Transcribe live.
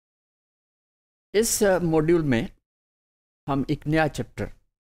इस मॉड्यूल में हम एक नया chapter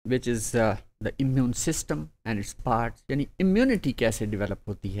which is the immune system and its parts, यानी इम्यूनिटी कैसे डेवलप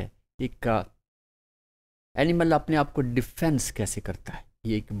होती है, एक एनिमल अपने आप को डिफेंस कैसे करता है,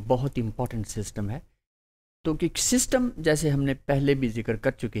 ये एक बहुत इंपॉर्टेंट सिस्टम है। तो कि सिस्टम, जैसे हमने पहले भी जिक्र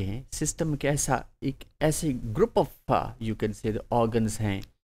कर चुके हैं, सिस्टम कैसा एक ऐसे group of you can say organs हैं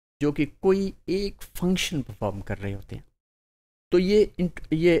जो कि कोई एक फंक्शन परफॉर्म कर रहे होते हैं। तो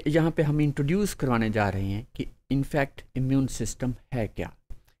ये यहाँ पे हम इंट्रोड्यूस करवाने जा रहे हैं कि इनफैक्ट इम्यून सिस्टम है क्या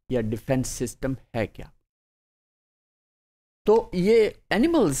या डिफेंस सिस्टम है क्या। तो ये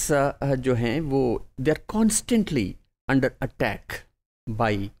एनिमल्स जो हैं वो they are constantly under attack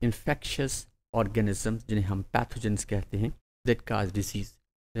by infectious organisms, जिन्हें हम पैथोजेंस कहते हैं, दैट काज डिसीज,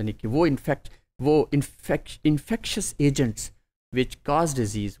 यानी कि वो infectious agents which cause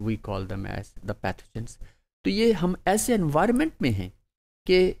disease, we call them as the pathogens. तो ये हम ऐसे एनवायरनमेंट में हैं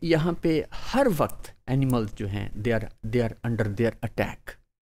कि यहाँ पे हर वक्त एनिमल्स जो हैं they are under their attack.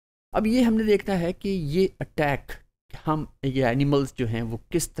 अब ये हमने देखना है कि ये अटैक ये एनिमल्स जो हैं वो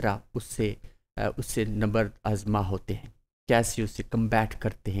किस तरह उससे नबर आजमा होते हैं, कैसे उससे कम्बैट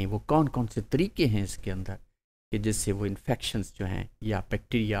करते हैं, वो कौन कौन से तरीके हैं इसके अंदर कि जिससे वो इन्फेक्शंस जो हैं या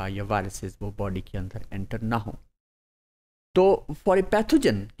बैक्टीरिया या वायरसेस वो बॉडी के अंदर एंटर ना हो। तो फॉर ए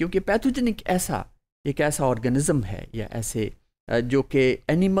पैथोजन, क्योंकि पैथोजन एक ऐसा ऑर्गेनिज्म है या ऐसे जो कि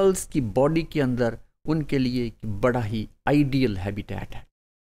एनिमल्स की बॉडी के अंदर उनके लिए एक बड़ा ही आइडियल हैबिटेट है।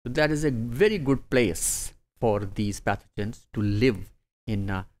 तो that is a very good place for these pathogens to live in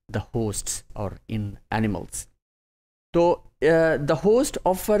the hosts और इन एनिमल्स। तो the host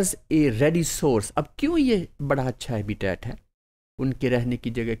offers A ready source. अब क्यों ये बड़ा अच्छा हैबिटेट है, उनके रहने की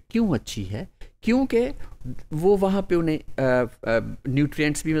जगह क्यों अच्छी है? क्योंकि वो वहाँ पे उन्हें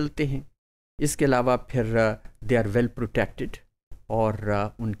न्यूट्रिएंट्स भी मिलते हैं, इसके अलावा फिर दे आर वेल प्रोटेक्टेड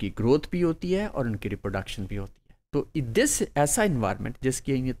और उनकी ग्रोथ भी होती है और उनकी रिप्रोडक्शन भी होती है। तो दिस ऐसा इन्वायरमेंट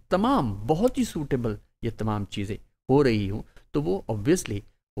जिसके ये तमाम बहुत ही सूटेबल ये तमाम चीज़ें हो रही हूँ, तो वो ऑब्वियसली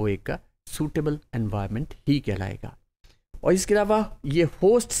वो एक सूटेबल एनवायरनमेंट ही कहलाएगा। और इसके अलावा ये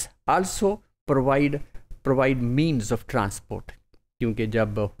hosts also provide means of transport, क्योंकि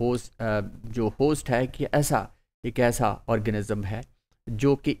जब जो होस्ट है कि एक ऐसा ऑर्गेनिज्म है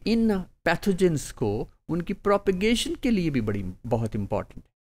जो कि इन पैथोजेंस को उनकी प्रोपेगेशन के लिए भी बहुत इम्पॉर्टेंट है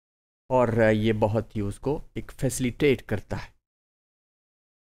और ये बहुत ही उसको एक फैसिलिटेट करता है।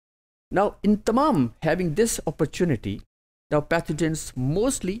 नाउ इन तमाम having this opportunity, now pathogens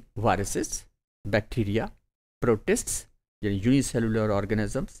mostly viruses, bacteria, प्रोटिस्ट्स यानी unicellular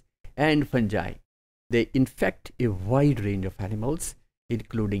organisms and fungi, they infect a wide range of animals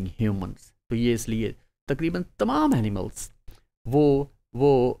including humans. तो ये इसलिए तकरीबन तमाम एनिमल्स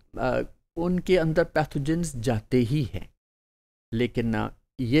वो उनके अंदर पैथोजेंस जाते ही हैं, लेकिन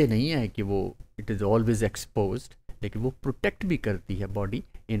ये नहीं है कि वो इट इज़ ऑलवेज एक्सपोज्ड, लेकिन वो प्रोटेक्ट भी करती है बॉडी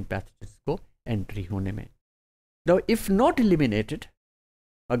इन पैथोजेंस को एंट्री होने में। नाउ इफ़ नॉट एलिमिनेटेड,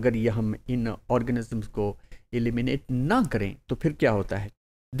 अगर ये हम इन ऑर्गेनिजम्स को एलिमिनेट ना करें तो फिर क्या होता है,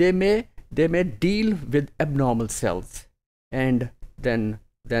 दे मे deal with abnormal cells and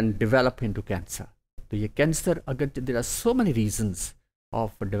then develop into cancer. तो ये कैंसर, अगर there are so many reasons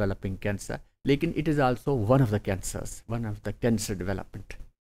of developing cancer, लेकिन it is also one of the cancer development.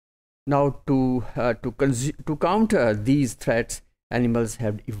 Now to counter these threats, animals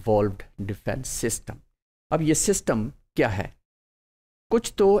have evolved defense system. अब ये system क्या है?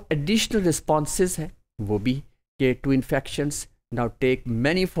 कुछ तो additional responses है, वो भी कि to infections now take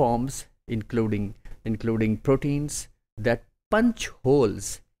many forms including proteins that punch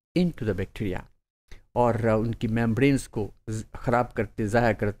holes into the bacteria, और उनकी मेम्ब्रेन्स को ख़राब करते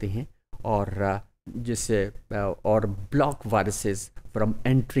ज़ाया करते हैं और जिससे और block viruses from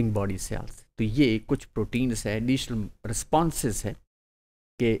entering body cells. तो ये कुछ प्रोटीन्स है, एडिशनल रिस्पॉन्सेस है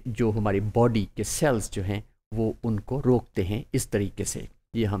कि जो हमारी बॉडी के सेल्स जो हैं वो उनको रोकते हैं इस तरीके से।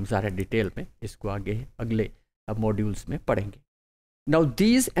 ये हम ज़्यादा डिटेल में इसको अगले मॉड्यूल्स में पढ़ेंगे। Now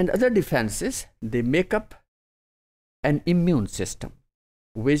these and other defences they make up an immune system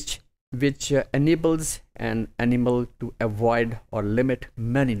which enables an animal to avoid or limit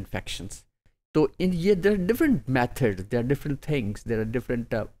many infections. तो there are different methods, there are different things, there are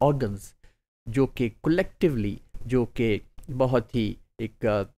different organs जो कि collectively जो कि बहुत ही एक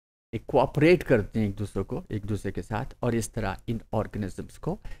cooperate करते हैं एक दूसरे के साथ, और इस तरह इन ऑर्गेनिजम्स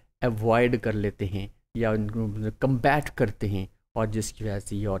को अवॉइड कर लेते हैं या उनको कम्बैट करते हैं, और जिसकी वजह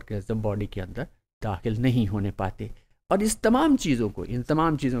से ये ऑर्गेनिज्म बॉडी के अंदर दाखिल नहीं होने पाते। और इन तमाम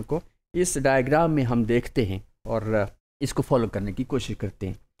चीज़ों को इस डायग्राम में हम देखते हैं और इसको फॉलो करने की कोशिश करते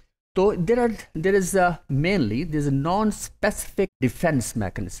हैं। तो there is mainly there is a non-specific defense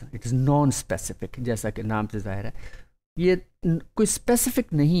mechanism. It is non-specific, जैसा कि नाम से जाहिर है ये कोई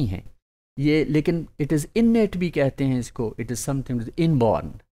specific नहीं है ये, लेकिन it is innate भी कहते हैं इसको, it is something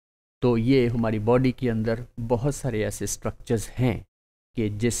inborn. तो ये हमारी बॉडी के अंदर बहुत सारे ऐसे स्ट्रक्चर्स हैं कि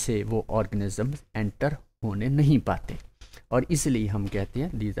जिससे वो ऑर्गेनिजम्स एंटर होने नहीं पाते, और इसलिए हम कहते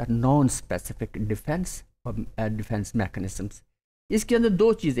हैं these are non specific defence mechanisms. इसके अंदर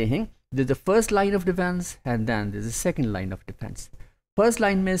दो चीज़ें हैं, this the first line of defence and then this the second line of defence. First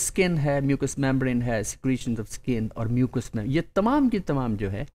line में स्किन है, म्यूकस मेम्ब्रेन है, सिक्रीशंस ऑफ स्किन और म्यूकस में, ये तमाम की तमाम जो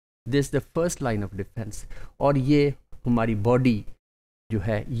है this the first line of defence. और ये हमारी बॉडी जो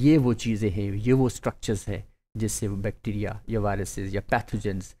है ये वो चीज़ें हैं, ये वो स्ट्रक्चर्स है जिससे वो बैक्टीरिया या वायरसेस या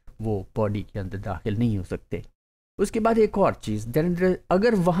पैथोजेंस वो बॉडी के अंदर दाखिल नहीं हो सकते. उसके बाद एक और चीज़,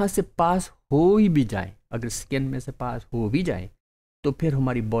 अगर वहाँ से पास हो ही भी जाए, अगर स्किन में से पास हो भी जाए, तो फिर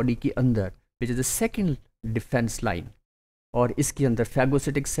हमारी बॉडी के अंदर which is the second defence line, और इसके अंदर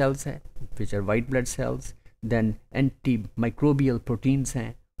फैगोसिटिक सेल्स हैं which are white blood cells, then anti microbial proteins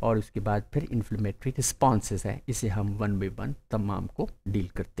हैं, और उसके बाद फिर इन्फ्लेमेटरी रिस्पॉन्सेस हैं. इसे हम वन बाई वन तमाम को डील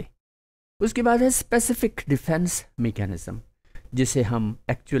करते हैं. उसके बाद है स्पेसिफिक डिफेंस मैकेनिज्म, जिसे हम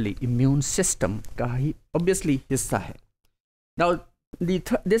एक्चुअली इम्यून सिस्टम का ही ऑब्वियसली हिस्सा है. Now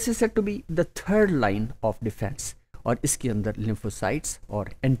this is said to be the third line of defence, और इसके अंदर लिम्फोसाइट्स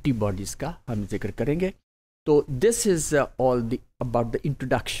और एंटीबॉडीज़ का हम जिक्र करेंगे. तो this is all about the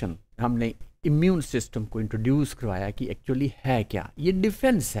introduction. हमने इम्यून सिस्टम को इंट्रोड्यूस करवाया कि एक्चुअली है क्या. ये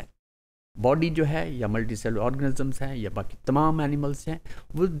डिफेंस है. बॉडी जो है या मल्टी सेलुलर ऑर्गेनिजम्स हैं या बाकी तमाम एनिमल्स हैं,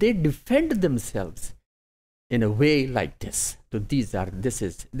 वो दे defend themselves in a way like this. So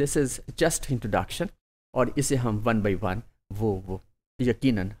this is just introduction, और इसे हम one by one वो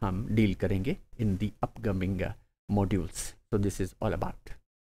यकीनन हम डील करेंगे in the upcoming modules. So this is all about.